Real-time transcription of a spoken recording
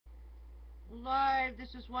Live.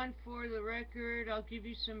 This is one for the record. I'll give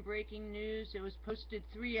you some breaking news. It was posted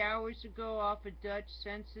 3 hours ago off a Dutch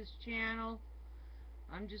census channel.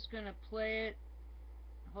 I'm just going to play it.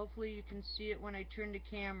 Hopefully you can see it when I turn the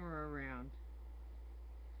camera around.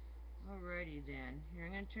 Alrighty then. Here,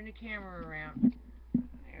 I'm going to turn the camera around.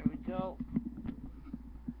 There we go.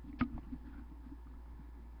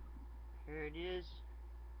 Here it is.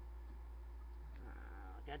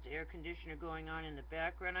 Got the air conditioner going on in the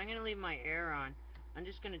background. I'm going to leave my air on. I'm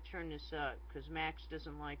just going to turn this up because Max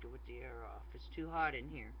doesn't like it with the air off. It's too hot in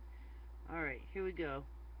here. Alright, here we go.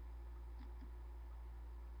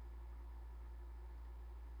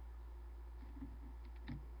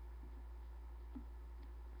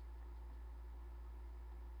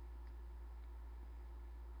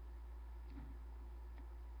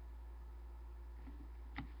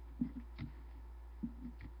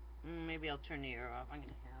 Maybe I'll turn the air off. I'm going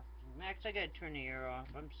to have to. Max, I got to turn the air off.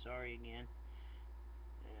 I'm sorry again.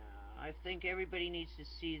 I think everybody needs to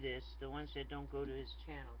see this, the ones that don't go to his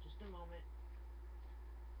channel. Just a moment.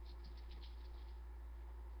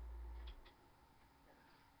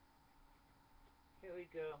 Here we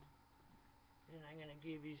go. And I'm going to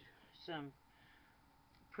give you some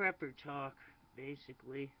prepper talk,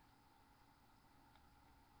 basically.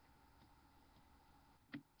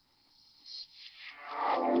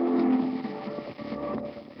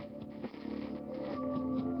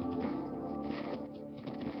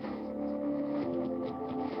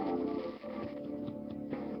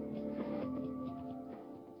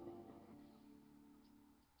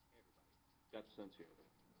 Dutch Sense here.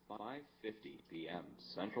 5:50 p.m.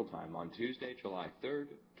 Central Time on Tuesday, July 3rd,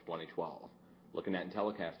 2012. Looking at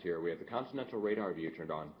telecast here, we have the Continental Radar View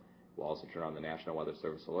turned on. We'll also turn on the National Weather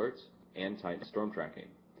Service alerts and Titan storm tracking.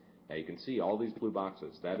 Now you can see all these blue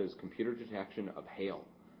boxes. That is computer detection of hail.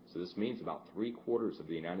 So this means about 3/4 of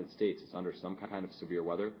the United States is under some kind of severe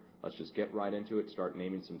weather. Let's just get right into it, start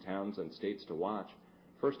naming some towns and states to watch.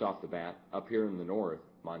 First off the bat, up here in the north,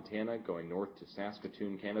 Montana going north to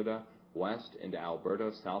Saskatoon, Canada, west into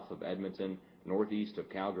Alberta, south of Edmonton, northeast of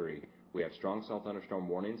Calgary. We have strong cell thunderstorm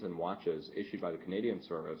warnings and watches issued by the Canadian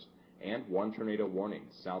Service, and one tornado warning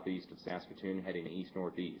southeast of Saskatoon heading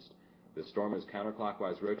east-northeast. The storm is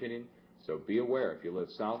counterclockwise rotating, so be aware if you live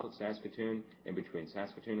south of Saskatoon, in between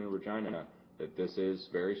Saskatoon and Regina, that this is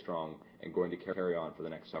very strong and going to carry on for the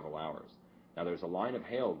next several hours. Now there's a line of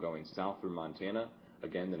hail going south through Montana.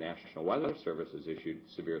 Again, the National Weather Service has issued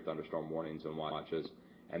severe thunderstorm warnings and watches,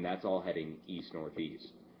 and that's all heading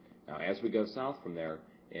east-northeast. Now, as we go south from there,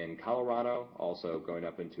 in Colorado, also going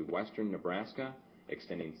up into western Nebraska,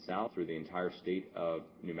 extending south through the entire state of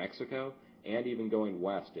New Mexico, and even going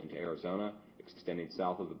west into Arizona, extending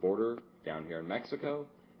south of the border down here in Mexico,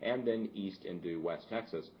 and then east into West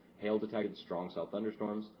Texas. Hail-detected strong cell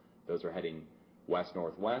thunderstorms. Those are heading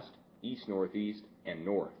west-northwest, east-northeast, and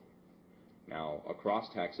north. Now, across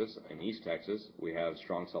Texas and East Texas, we have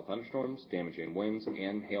strong cell thunderstorms, damaging winds,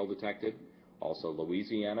 and hail detected. Also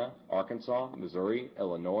Louisiana, Arkansas, Missouri,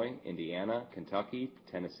 Illinois, Indiana, Kentucky,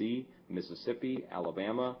 Tennessee, Mississippi,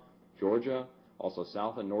 Alabama, Georgia, also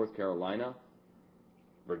South and North Carolina,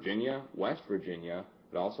 Virginia, West Virginia.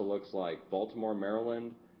 It also looks like Baltimore,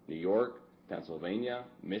 Maryland, New York, Pennsylvania,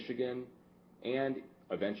 Michigan, and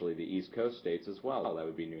eventually the East Coast states as well. That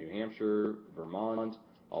would be New Hampshire, Vermont,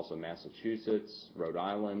 also Massachusetts, Rhode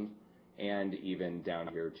Island, and even down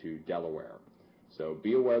here to Delaware. So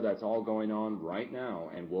be aware that's all going on right now,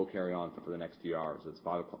 and will carry on for the next few hours. It's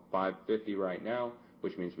 5:50 right now,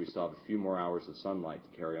 which means we still have a few more hours of sunlight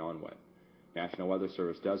to carry on with. National Weather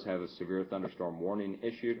Service does have a severe thunderstorm warning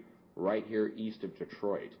issued right here east of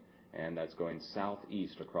Detroit, and that's going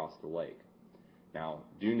southeast across the lake. Now,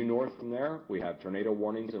 due north from there, we have tornado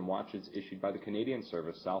warnings and watches issued by the Canadian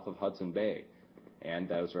Service south of Hudson Bay, and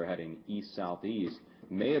those are heading east-southeast,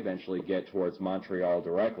 may eventually get towards Montreal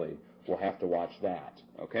directly. We'll have to watch that,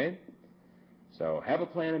 okay? So have a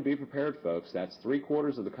plan and be prepared, folks. That's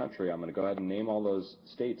 3/4 of the country. I'm going to go ahead and name all those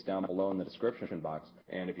states down below in the description box.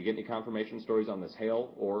 And if you get any confirmation stories on this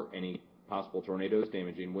hail or any possible tornadoes,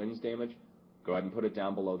 damaging winds damage, go ahead and put it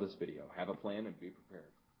down below this video. Have a plan and be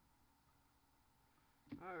prepared.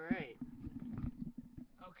 All right.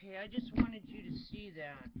 Okay, I just wanted you to see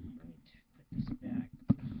that. Let me put this back.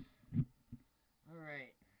 All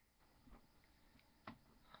right.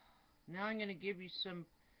 Now I'm going to give you some,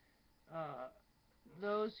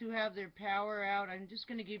 those who have their power out, I'm just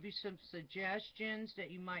going to give you some suggestions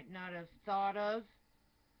that you might not have thought of.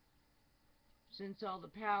 Since all the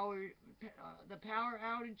power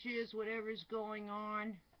outages, whatever's going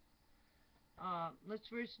on. Let's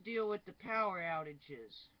first deal with the power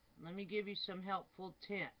outages. let me give you some helpful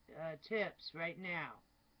tips right now.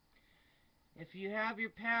 If you have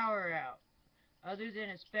your power out, other than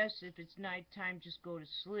it's best if it's nighttime, just go to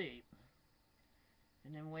sleep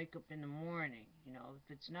and then wake up in the morning. You know,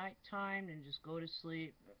 if it's nighttime, then just go to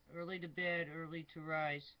sleep. Early to bed, early to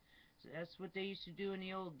rise. So that's what they used to do in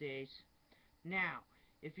the old days. Now,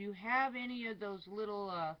 if you have any of those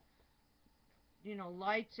little,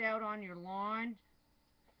 lights out on your lawn,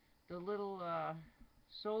 the little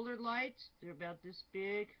solar lights, they're about this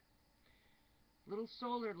big, little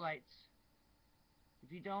solar lights.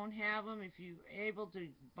 If you don't have them, if you're able to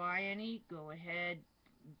buy any, go ahead,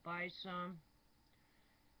 buy some.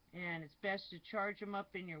 And it's best to charge them up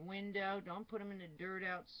in your window. Don't put them in the dirt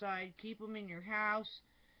outside. Keep them in your house.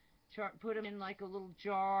 Put them in like a little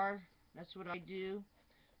jar. That's what I do.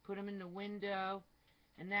 Put them in the window.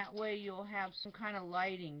 And that way you'll have some kind of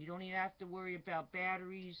lighting. You don't even have to worry about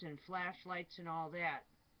batteries and flashlights and all that.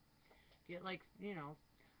 Get like,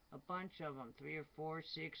 a bunch of them. 3 or 4,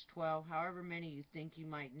 6, 12, however many you think you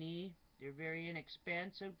might need. They're very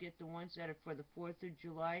inexpensive. Get the ones that are for the 4th of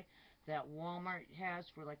July that Walmart has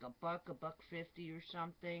for like $1.50 or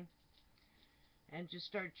something. And just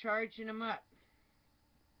start charging them up.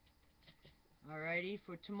 Alrighty,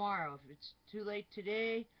 for tomorrow. If it's too late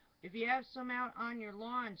today, if you have some out on your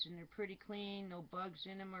lawns and they're pretty clean, no bugs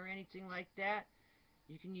in them or anything like that,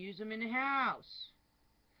 you can use them in the house.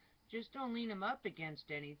 Just don't lean them up against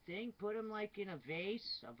anything. Put them like in a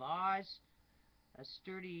vase, a vase, a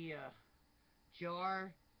sturdy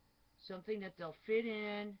jar, something that they'll fit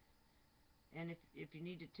in. And if you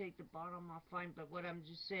need to take the bottom off, fine. But what I'm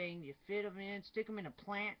just saying, you fit them in, stick them in a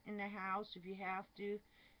plant in the house if you have to.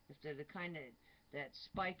 If they're the kind that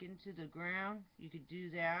spike into the ground, you could do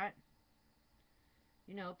that.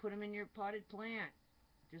 Put them in your potted plant,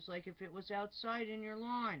 just like if it was outside in your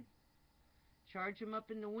lawn. Charge them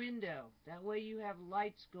up in the window. That way you have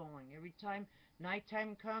lights going. Every time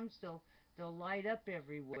nighttime comes, they'll light up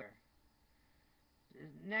everywhere.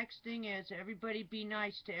 The next thing is, everybody be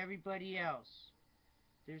nice to everybody else.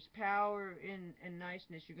 There's power in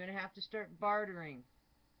niceness. You're going to have to start bartering.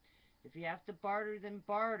 If you have to barter, then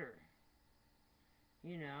barter.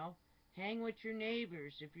 Hang with your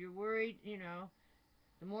neighbors. If you're worried,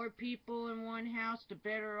 the more people in one house, the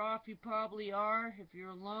better off you probably are. If you're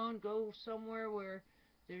alone, go somewhere where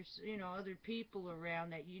there's, other people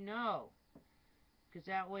around that you know. Because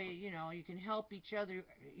that way, you can help each other.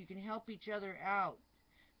 You can help each other out.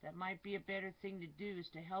 That might be a better thing to do, is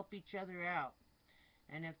to help each other out.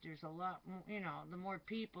 And if there's a lot more, the more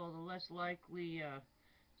people, the less likely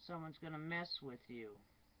someone's going to mess with you.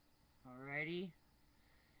 Alrighty?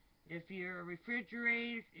 If your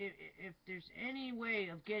refrigerator, if there's any way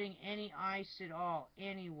of getting any ice at all,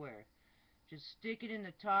 anywhere, just stick it in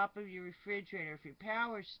the top of your refrigerator. If your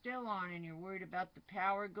power's still on and you're worried about the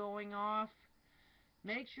power going off,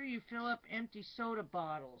 make sure you fill up empty soda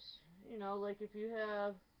bottles. Like if you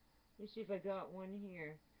have, let me see if I got one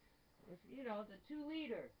here. If, the 2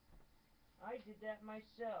 liter. I did that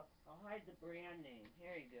myself. I'll hide the brand name.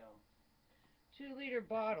 Here you go. 2 liter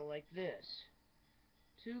bottle like this.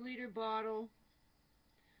 2 liter bottle.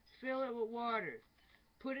 Fill it with water.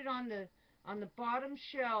 Put it on the bottom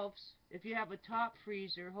shelves. If you have a top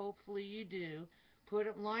freezer, hopefully you do.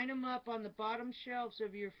 Line them up on the bottom shelves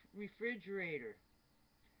of your refrigerator.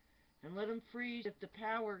 And let them freeze if the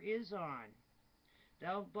power is on.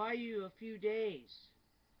 That'll buy you a few days.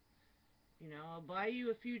 I'll buy you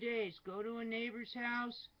a few days. Go to a neighbor's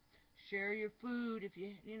house. Share your food. If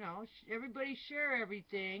everybody share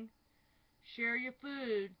everything. Share your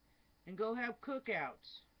food. And go have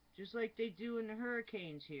cookouts. Just like they do in the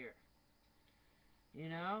hurricanes here.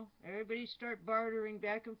 Everybody start bartering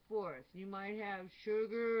back and forth. You might have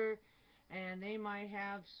sugar, and they might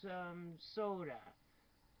have some soda.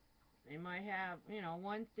 They might have,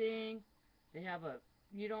 one thing. They have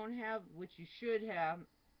you don't have, which you should have,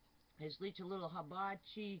 is at least a little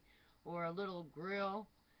hibachi or a little grill.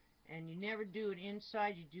 And you never do it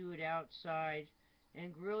inside, you do it outside.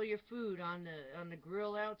 And grill your food on the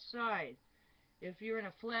grill outside. If you're in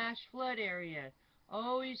a flash flood area,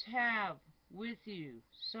 always have with you,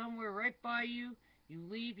 somewhere right by you, you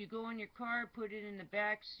leave, you go in your car, put it in the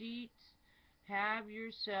back seat, have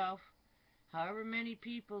yourself, however many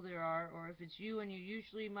people there are, or if it's you and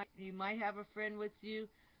you might have a friend with you,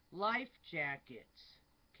 life jackets.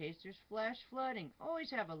 In case there's flash flooding,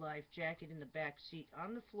 always have a life jacket in the back seat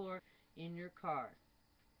on the floor in your car.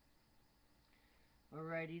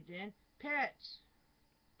 Alrighty then, pets.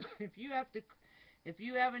 If you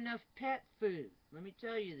have enough pet food, let me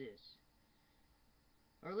tell you this.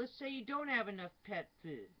 Or let's say you don't have enough pet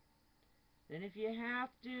food. Then if you have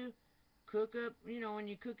to, cook up, when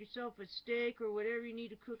you cook yourself a steak or whatever you need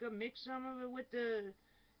to cook up, mix some of it with the,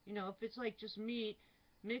 if it's like just meat,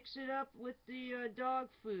 mix it up with the dog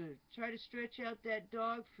food. Try to stretch out that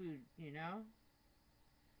dog food,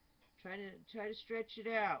 Try to stretch it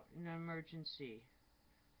out in an emergency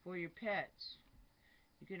for your pets.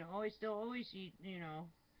 They'll always eat,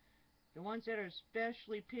 the ones that are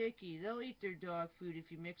especially picky, they'll eat their dog food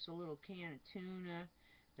if you mix a little can of tuna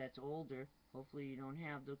that's older. Hopefully you don't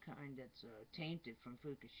have the kind that's tainted from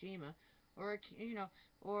Fukushima, or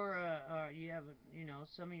you have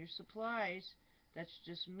some of your supplies that's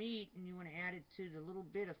just meat, and you want to add it to the little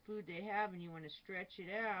bit of food they have, and you want to stretch it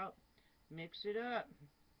out. Mix it up.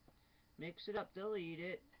 Mix it up. They'll eat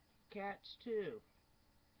it. Cats too.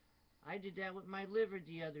 I did that with my liver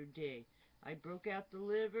the other day. I broke out the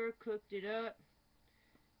liver, cooked it up,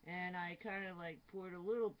 and I kind of like poured a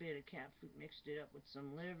little bit of cat food, mixed it up with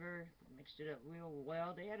some liver, mixed it up real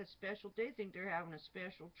well. They think they're having a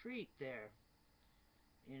special treat there,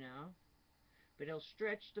 but it'll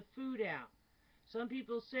stretch the food out. Some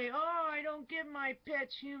people say, oh, I don't give my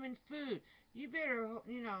pets human food. You better,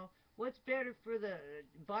 what's better for the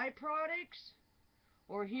byproducts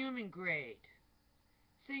or human grade?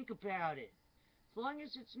 Think about it. As long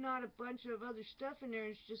as it's not a bunch of other stuff in there,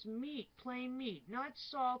 it's just meat, plain meat, not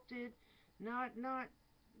salted, not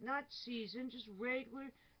seasoned, just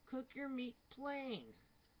regular. Cook your meat plain.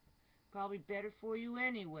 Probably better for you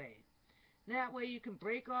anyway. That way you can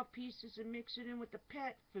break off pieces and mix it in with the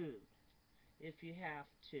pet food if you have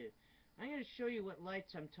to. I'm going to show you what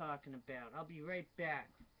lights I'm talking about. I'll be right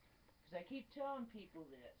back. Because I keep telling people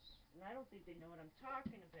this, and I don't think they know what I'm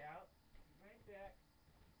talking about. I'll be right back.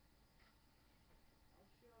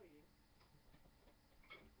 I'll show you.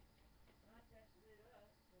 Not that's lit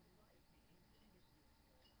up, but it might be.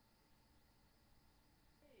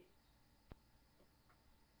 Let me see this light.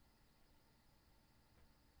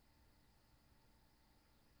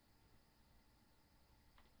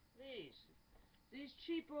 Please. These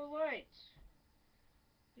cheaper lights.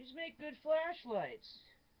 These make good flashlights.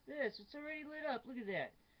 It's already lit up. Look at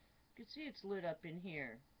that. You can see it's lit up in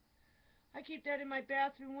here. I keep that in my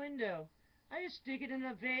bathroom window. I just stick it in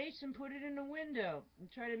a vase and put it in the window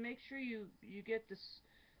and try to make sure you get the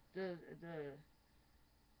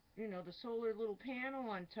solar little panel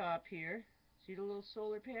on top here. See the little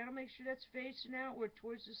solar panel? Make sure that's facing outward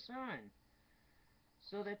towards the sun,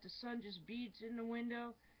 so that the sun just beats in the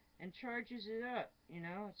window and charges it up.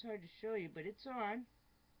 It's hard to show you, but it's on.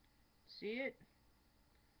 See it?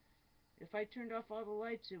 If I turned off all the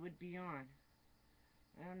lights, it would be on.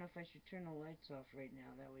 I don't know if I should turn the lights off right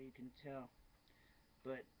now, that way you can tell.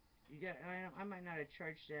 But I might not have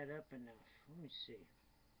charged that up enough. Let me see.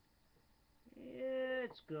 Yeah,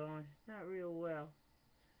 it's going. Not real well.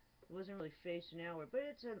 It wasn't really facing outward, but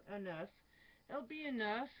it's enough. It'll be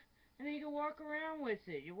enough. And then you can walk around with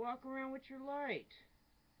it. You walk around with your light.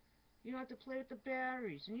 You don't have to play with the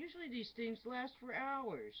batteries. And usually these things last for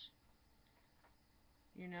hours.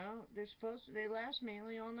 They last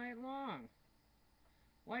mainly all night long.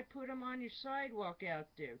 Why put them on your sidewalk out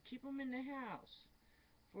there? Keep them in the house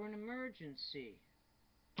for an emergency.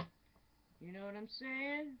 You know what I'm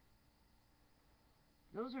saying?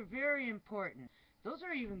 Those are very important. Those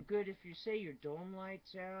are even good if you say your dome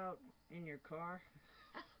light's out in your car.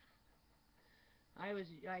 I was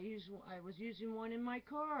using one in my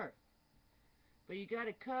car. But you got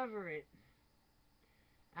to cover it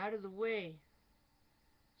out of the way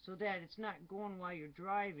so that it's not going while you're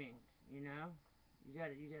driving, You got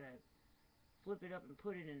to flip it up and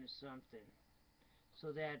put it into something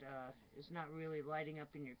so that it's not really lighting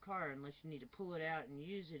up in your car unless you need to pull it out and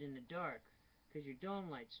use it in the dark because your dome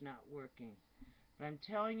light's not working. But I'm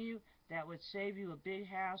telling you, that would save you a big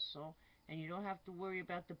hassle, and you don't have to worry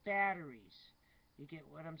about the batteries. You get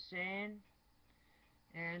what I'm saying?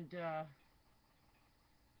 And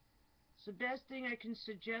so the best thing I can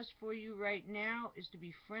suggest for you right now is to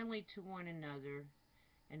be friendly to one another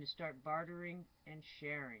and to start bartering and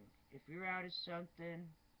sharing. If you're out of something,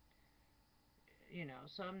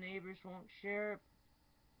 some neighbors won't share,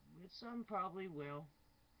 but some probably will.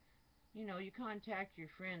 You contact your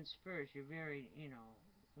friends first. You're very,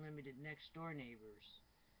 limited next door neighbors.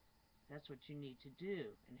 That's what you need to do,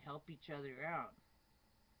 and help each other out.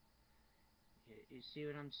 You see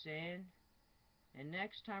what I'm saying? And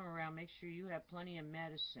next time around, make sure you have plenty of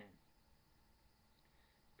medicine.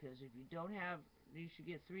 Because if you don't have, you should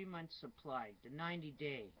get 3 months supply, the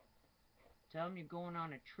 90-day. Tell them you're going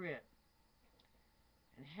on a trip.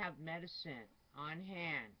 And have medicine on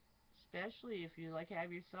hand. Especially if you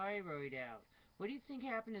have your thyroid out. What do you think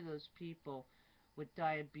happened to those people with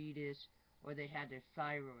diabetes or they had their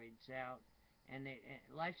thyroids out, and they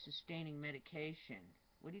life-sustaining medication.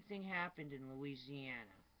 What do you think happened in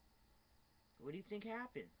Louisiana? What do you think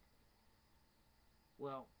happened?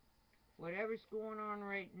 Well, whatever's going on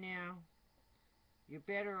right now, you're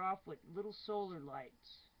better off with little solar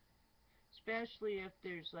lights. Especially if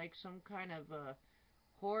there's like some kind of a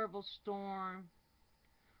horrible storm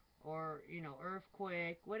or,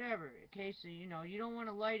 earthquake, whatever. In case of, you don't want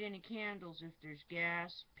to light any candles if there's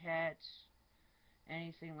gas, pets,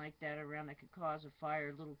 anything like that around that could cause a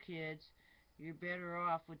fire, little kids. You're better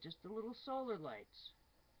off with just the little solar lights,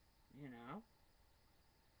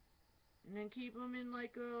 And then keep them in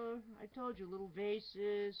like, I told you, little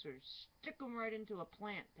vases, or stick them right into a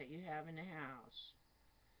plant that you have in the house.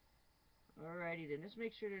 Alrighty then, just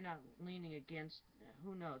make sure they're not leaning against,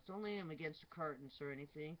 who knows, don't lean them against the curtains or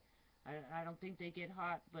anything. I don't think they get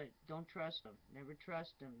hot, but don't trust them. Never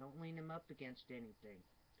trust them. Don't lean them up against anything.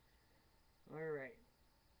 Alright.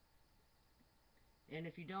 And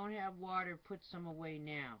if you don't have water, put some away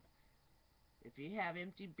now. If you have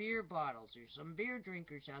empty beer bottles, there's some beer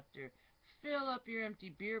drinkers out there, fill up your empty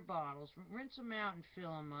beer bottles, rinse them out and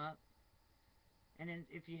fill them up. And then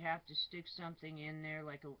if you have to stick something in there,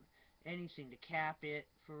 like anything to cap it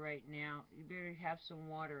for right now, you better have some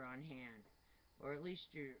water on hand. Or at least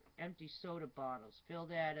your empty soda bottles. Fill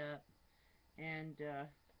that up. And,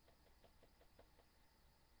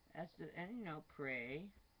 pray.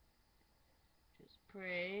 Just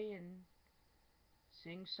pray and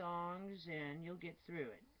sing songs and you'll get through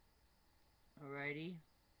it. Alrighty?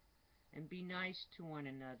 And be nice to one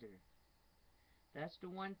another. That's the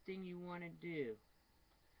one thing you want to do.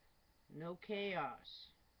 No chaos.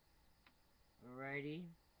 Alrighty?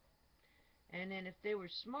 And then if they were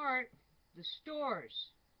smart, the stores,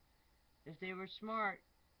 if they were smart,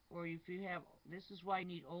 or if you have, this is why you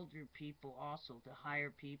need older people also, to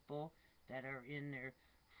hire people that are in their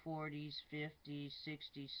 40s, 50s,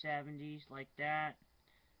 60s, 70s, like that.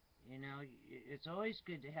 It's always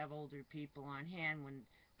good to have older people on hand when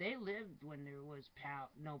they lived when there was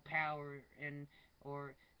no power,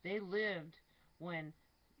 or they lived when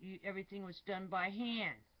everything was done by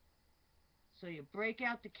hand. So you break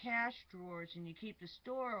out the cash drawers and you keep the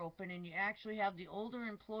store open and you actually have the older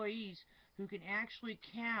employees who can actually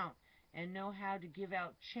count and know how to give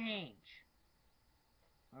out change.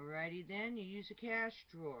 Alrighty then, you use a cash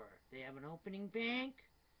drawer. They have an opening bank.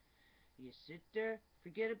 You sit there.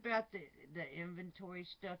 Forget about the inventory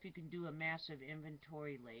stuff. You can do a massive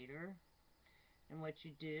inventory later. And what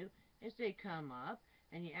you do is they come up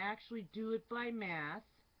and you actually do it by math.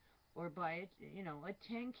 Or by, a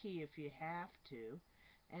 10 key if you have to.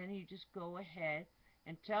 And you just go ahead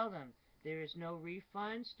and tell them there is no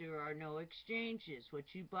refunds, there are no exchanges. What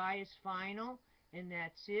you buy is final, and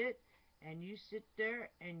that's it. And you sit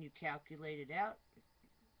there and you calculate it out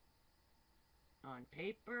on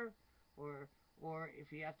paper, or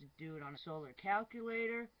if you have to do it on a solar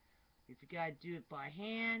calculator, if you got to do it by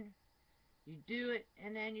hand, you do it,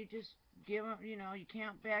 and then you just give them, you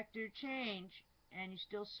count back their change, and you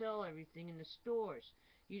still sell everything in the stores.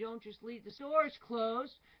 You don't just leave the stores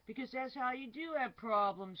closed, because that's how you do have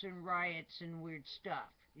problems and riots and weird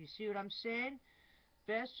stuff. You see what I'm saying?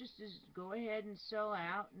 Best just is go ahead and sell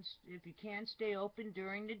out, and if you can, stay open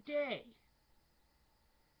during the day.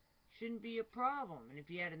 Shouldn't be a problem. And if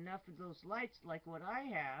you had enough of those lights like what I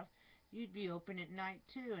have, you'd be open at night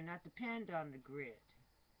too and not depend on the grid.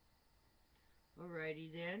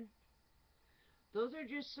 Alrighty then. Those are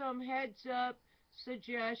just some heads up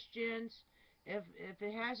suggestions. If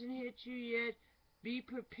it hasn't hit you yet, be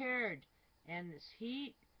prepared. And this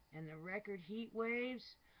heat and the record heat waves,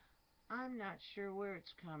 I'm not sure where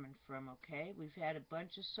it's coming from, okay? We've had a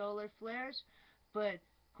bunch of solar flares, but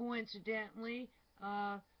coincidentally,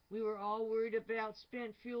 we were all worried about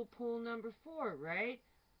spent fuel pool number 4, right?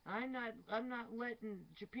 I'm not letting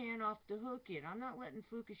Japan off the hook yet. I'm not letting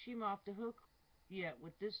Fukushima off the hook yet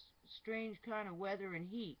with this strange kind of weather and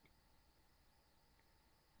heat.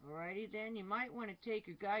 Alrighty then, you might want to take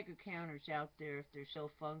your Geiger counters out there if they're still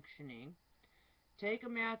functioning. Take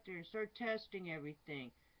them out there and start testing everything,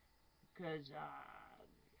 because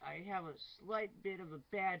I have a slight bit of a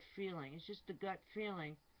bad feeling. It's just a gut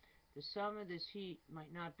feeling that some of this heat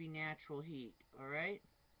might not be natural heat, alright?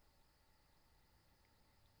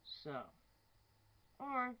 So,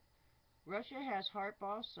 or Russia has HAARP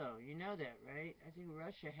also. You know that, right? I think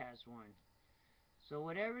Russia has one. So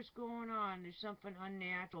whatever's going on, there's something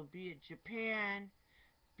unnatural, be it Japan,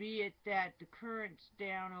 be it that the current's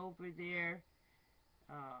down over there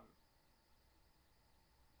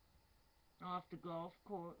off the Gulf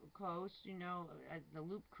Coast, the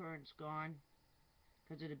loop current's gone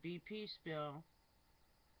because of the BP spill.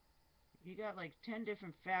 You got like 10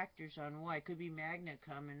 different factors on why. Could be magnet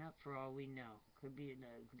coming up for all we know. Could be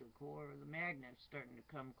the core of the magnet starting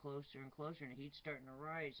to come closer and closer, and the heat's starting to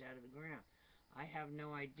rise out of the ground. I have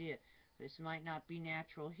no idea. This might not be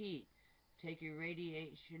natural heat. Take your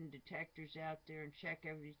radiation detectors out there and check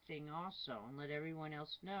everything also, and let everyone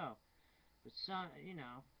else know. But some,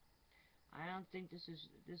 I don't think this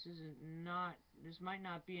might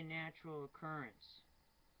not be a natural occurrence.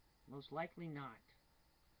 Most likely not.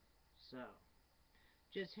 So,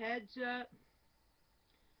 just heads up,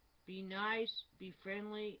 be nice, be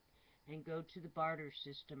friendly, and go to the barter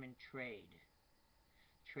system and trade.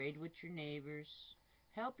 Trade with your neighbors,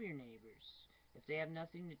 help your neighbors. If they have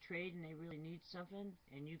nothing to trade and they really need something,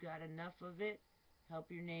 and you got enough of it,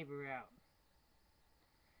 help your neighbor out.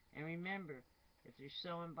 And remember, if they're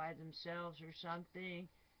sewing by themselves or something,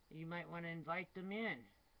 you might want to invite them in.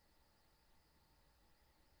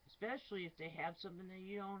 Especially if they have something that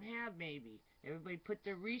you don't have, maybe. Everybody put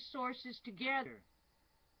their resources together.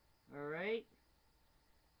 Alright?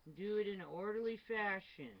 Do it in an orderly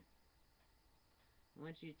fashion. I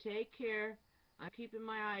want you to take care. I'm keeping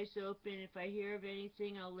my eyes open. If I hear of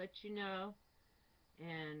anything, I'll let you know.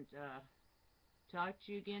 And talk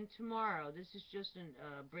to you again tomorrow. This is just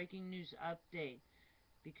a breaking news update.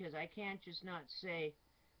 Because I can't just not say,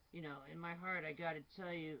 in my heart, I got to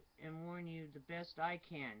tell you and warn you the best I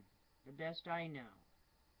can, the best I know.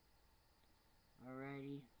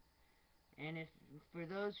 Alrighty. And if for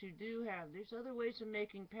those who do have, there's other ways of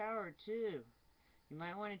making power too. You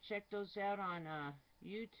might want to check those out on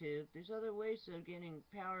YouTube. There's other ways of getting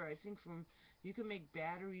power. I think you can make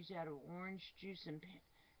batteries out of orange juice and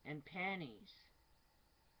pennies.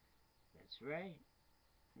 That's right.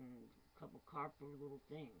 And a couple copper little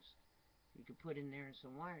things you could put in there and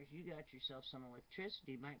some wires. You got yourself some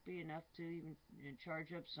electricity. Might be enough to even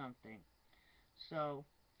charge up something. So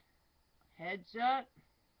heads up,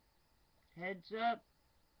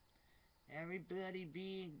 everybody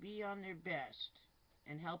be on their best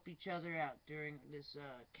and help each other out during this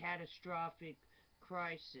catastrophic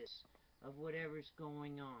crisis of whatever's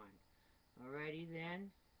going on. Alrighty then,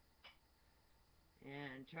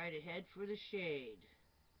 and try to head for the shade.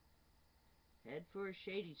 Head for a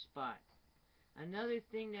shady spot. Another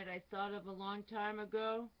thing that I thought of a long time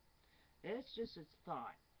ago, it's just a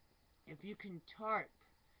thought. If you can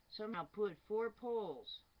somehow put 4 poles,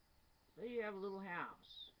 say you have a little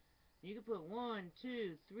house, you can put 1,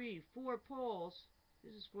 2, 3, 4 poles,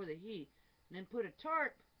 this is for the heat, and then put a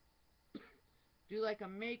tarp, do like a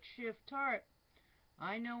makeshift tarp.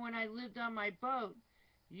 I know when I lived on my boat,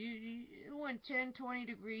 it went 10, 20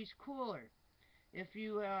 degrees cooler. If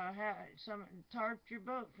you tarped your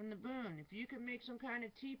boat from the boon, if you can make some kind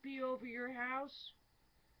of teepee over your house,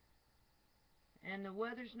 and the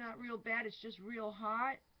weather's not real bad, it's just real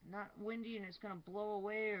hot, not windy, and it's going to blow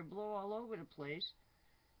away or blow all over the place,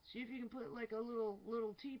 see if you can put like a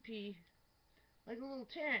little teepee, like a little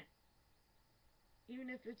tent, even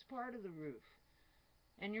if it's part of the roof.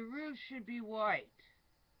 And your roof should be white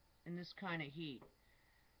in this kind of heat.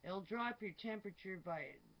 It'll drop your temperature by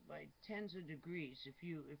tens of degrees if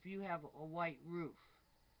you have a white roof.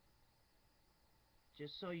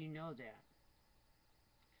 Just so you know that.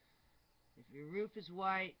 If your roof is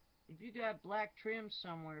white, if you got black trim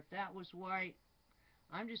somewhere, if that was white,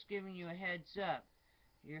 I'm just giving you a heads up.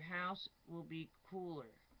 Your house will be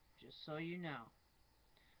cooler, just so you know.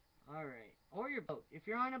 Alright. Or your boat. If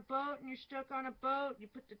you're on a boat and you're stuck on a boat, you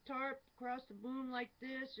put the tarp across the boom like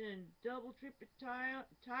this and double, triple tie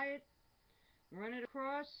it, run it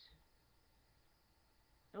across.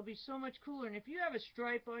 It'll be so much cooler. And if you have a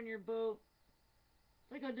stripe on your boat,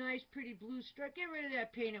 like a nice pretty blue stripe, get rid of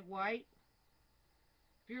that, paint it white.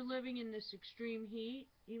 If you're living in this extreme heat,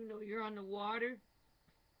 even though you're on the water,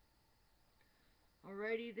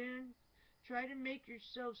 alrighty then, try to make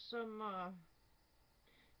yourself some,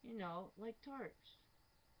 like tarps.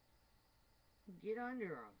 Get under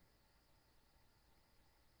them.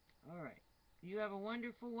 Alright. You have a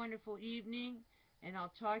wonderful, wonderful evening, and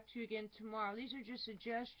I'll talk to you again tomorrow. These are just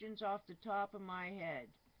suggestions off the top of my head.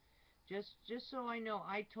 Just so I know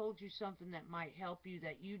I told you something that might help you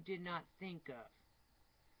that you did not think of.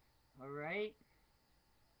 Alright?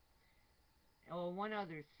 Oh, one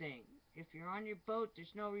other thing. If you're on your boat,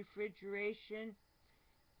 there's no refrigeration.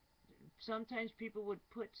 Sometimes people would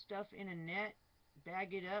put stuff in a net,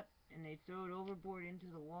 bag it up, and they throw it overboard into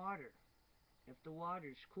the water. If the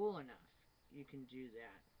water's cool enough, you can do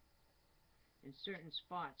that. In certain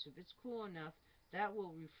spots, if it's cool enough, that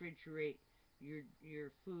will refrigerate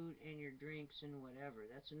your food and your drinks and whatever.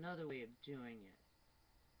 That's another way of doing it.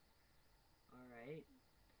 Alright?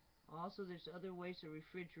 Also, there's other ways of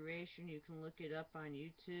refrigeration. You can look it up on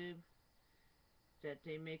YouTube, that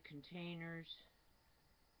they make containers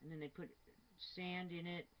and then they put sand in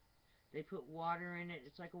it, they put water in it.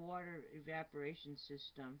 It's like a water evaporation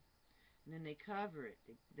system, and then they cover it.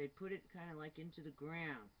 They put it kind of like into the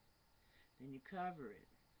ground, then you cover it,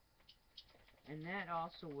 and that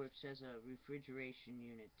also works as a refrigeration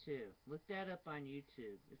unit too. Look that up on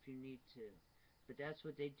YouTube if you need to, but that's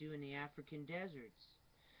what they do in the African deserts.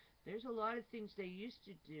 There's a lot of things they used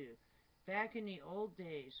to do back in the old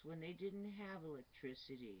days when they didn't have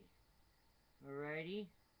electricity. Alrighty?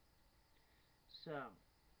 So,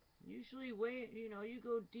 usually you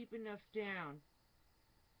go deep enough down,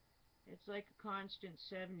 it's like a constant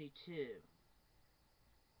 72.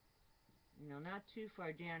 Not too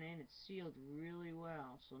far down, and it's sealed really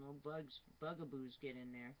well, so no bugaboos get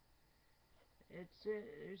in there.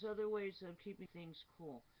 There's other ways of keeping things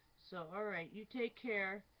cool. So, alright, you take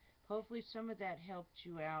care. Hopefully some of that helped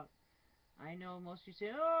you out. I know most of you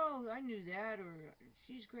say, oh, I knew that, or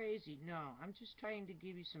she's crazy. No, I'm just trying to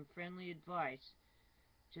give you some friendly advice,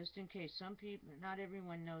 just in case. Some people, not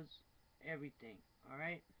everyone knows everything.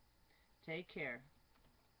 Alright? Take care.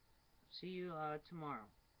 See you tomorrow.